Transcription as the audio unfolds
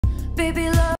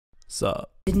Baby love. Sup?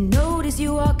 Didn't notice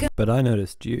you walking But I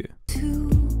noticed you.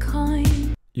 too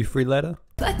kind. You free later?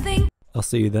 I think I'll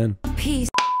see you then. peace.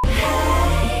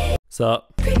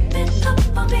 Sup? Creeping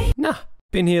up on me. Nah,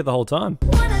 been here the whole time.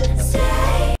 Wanna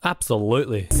say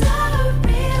Absolutely.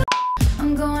 sorry.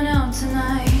 I'm going out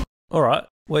tonight. Alright,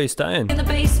 where you staying? In the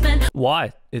basement.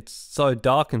 Why? It's so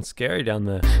dark and scary down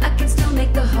there. I can still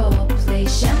make the whole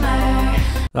place shimmer.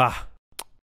 Ah,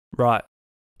 right.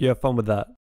 You have fun with that.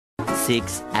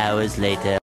 6 hours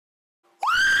later.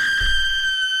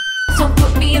 Don't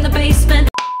put me in the basement.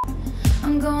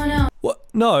 I'm going out What?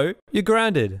 No, you're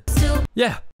grounded. still.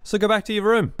 Yeah, so go back to your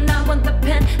room. And I want the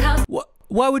penthouse. What?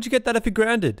 Why would you get that if you're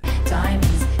grounded?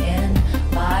 Diamonds in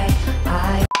my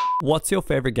eye. What's your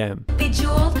favorite game?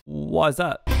 Bejeweled. Why is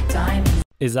that? Diamonds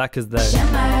Is that because they...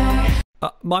 shimmer.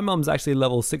 my mum's actually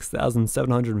level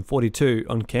 6,742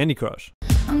 on Candy Crush.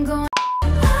 I'm going.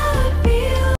 I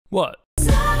feel What?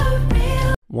 so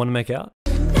real. Want to make out?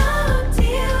 No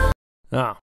deal.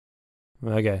 Ah.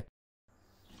 Okay.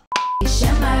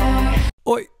 Shimmer.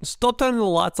 Oi, stop turning the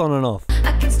lights on and off.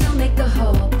 I can still make the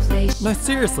whole place. No,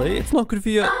 seriously, it's not good for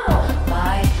you. Oh,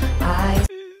 my eyes.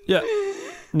 Yeah.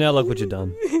 Now look what you've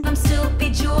done. I'm still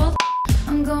bejeweled.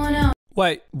 I'm going out.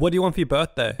 Wait, what do you want for your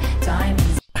birthday?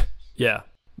 Diamonds. Yeah,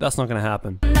 that's not gonna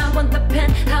happen. And I want the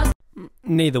penthouse.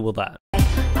 Neither will that.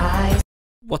 Eyes.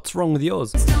 What's wrong with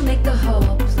yours? Still make the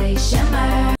whole place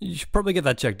shimmer. You should probably get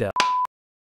that checked out.